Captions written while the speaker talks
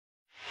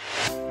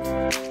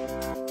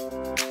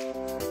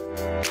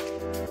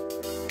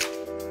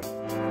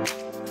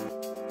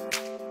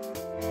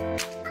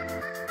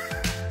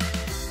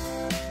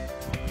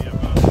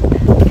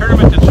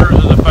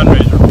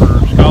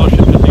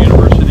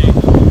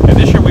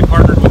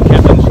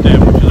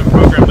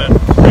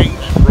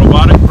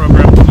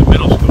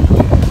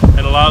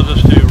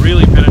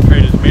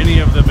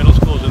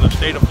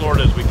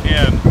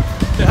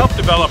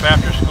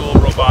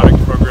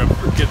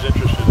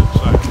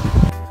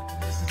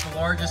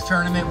largest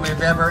tournament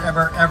we've ever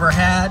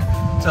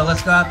had. So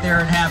let's go out there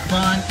and have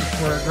fun. It's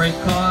for a great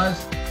cause.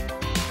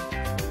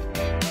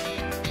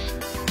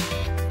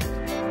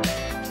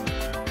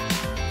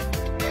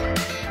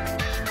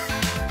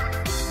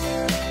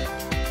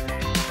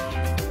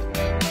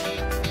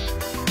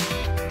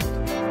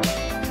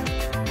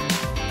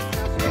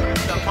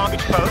 Palm Beach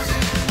Post,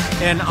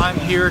 and I'm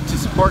here to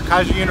support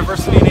Keiser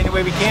University in any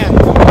way we can.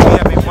 We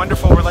have a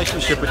wonderful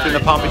relationship between the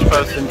Palm Beach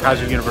Post and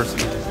Keiser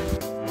University.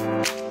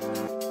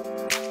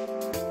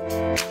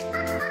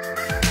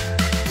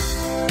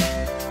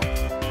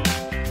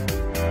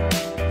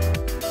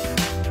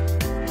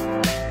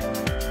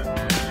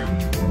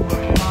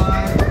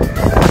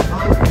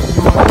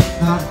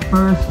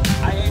 First.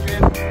 Hi,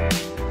 Adrian.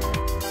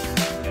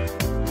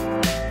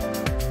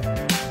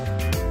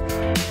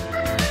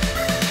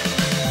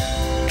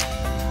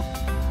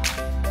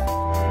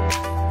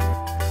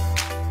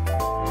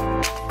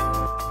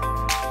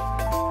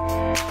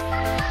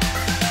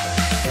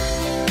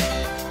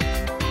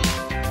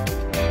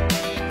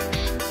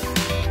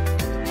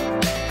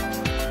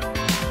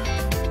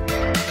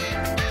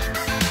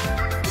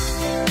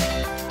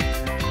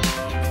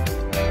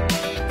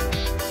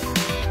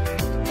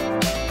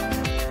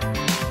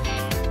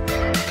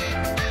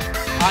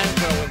 I'm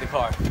gonna win the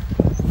car.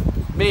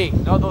 Me,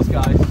 not those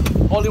guys.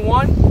 Only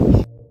one?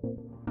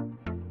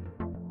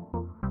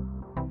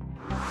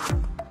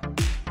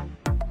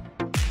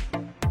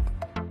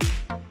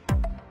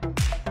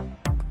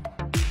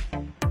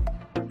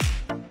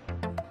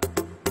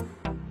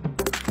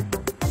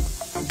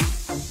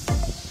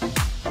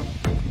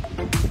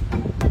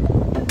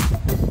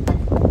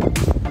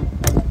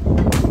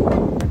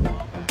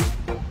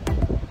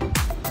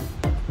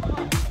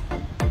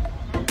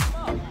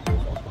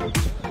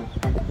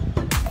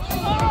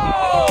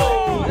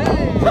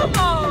 Come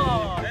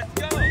on! Let's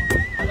go!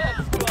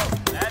 Let's go!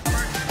 That's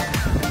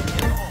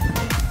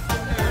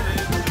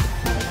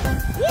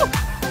Woo!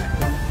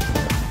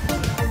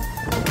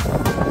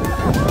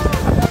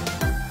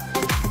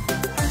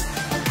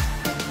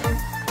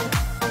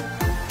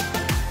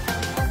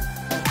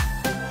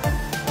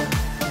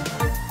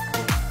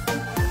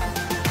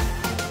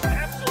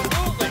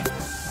 Absolutely!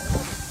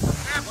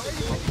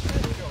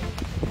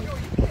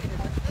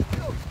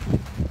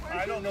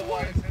 I don't know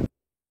why it's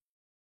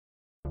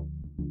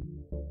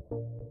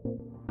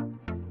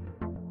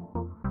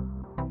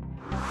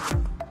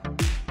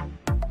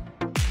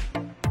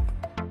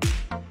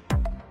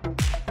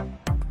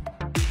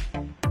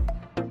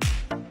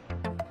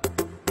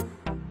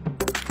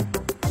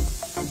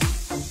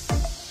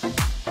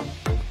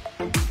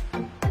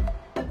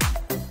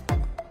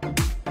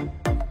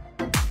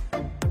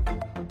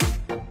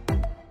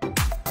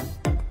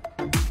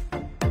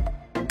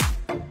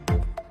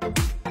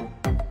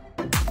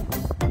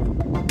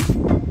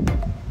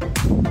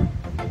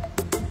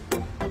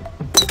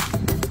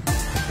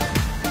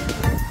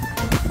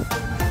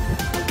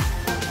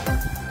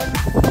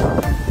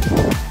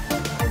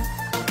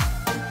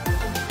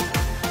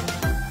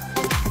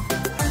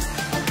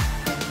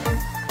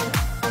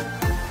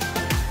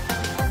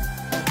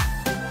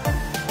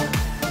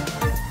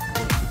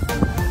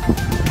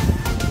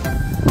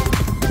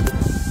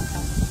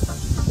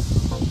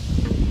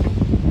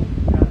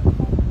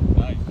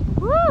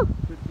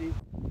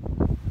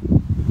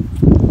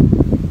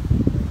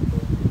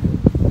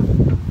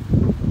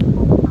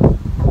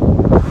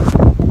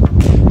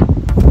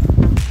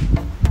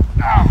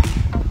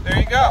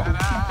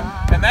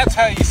And that's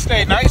how you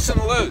stay nice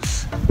and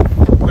loose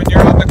when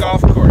you're on the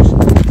golf course.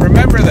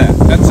 Remember that.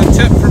 That's a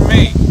tip from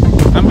me.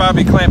 I'm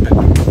Bobby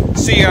Clampett.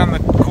 See you on the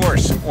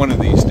course one of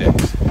these days.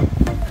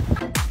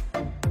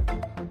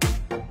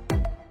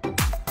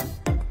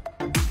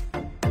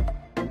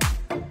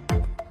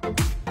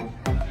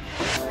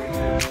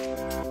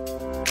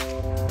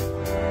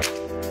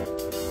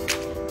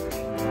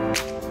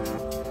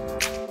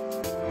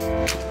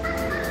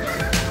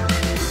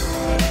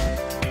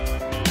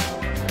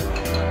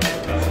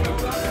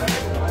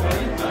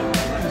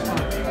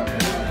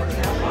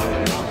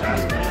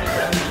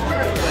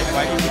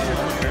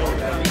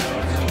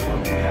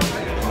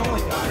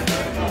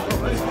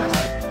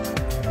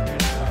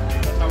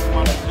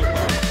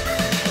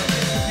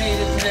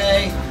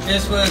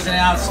 This was an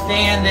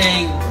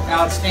outstanding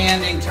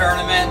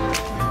tournament.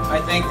 I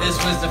think this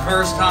was the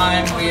first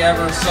time we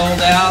ever sold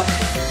out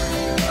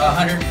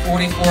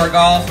 144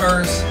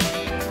 golfers.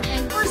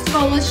 And first of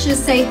all, let's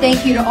just say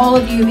thank you to all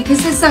of you,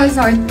 because this is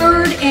our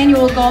 3rd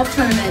annual golf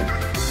tournament.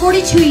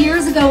 42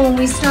 years ago when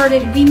we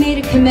started, we made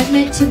a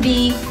commitment to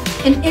be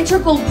an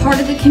integral part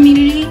of the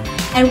community,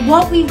 and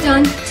what we've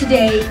done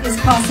today is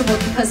possible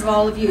because of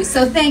all of you.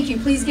 So thank you.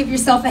 Please give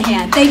yourself a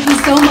hand. Thank you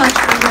so much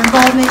for your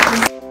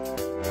involvement.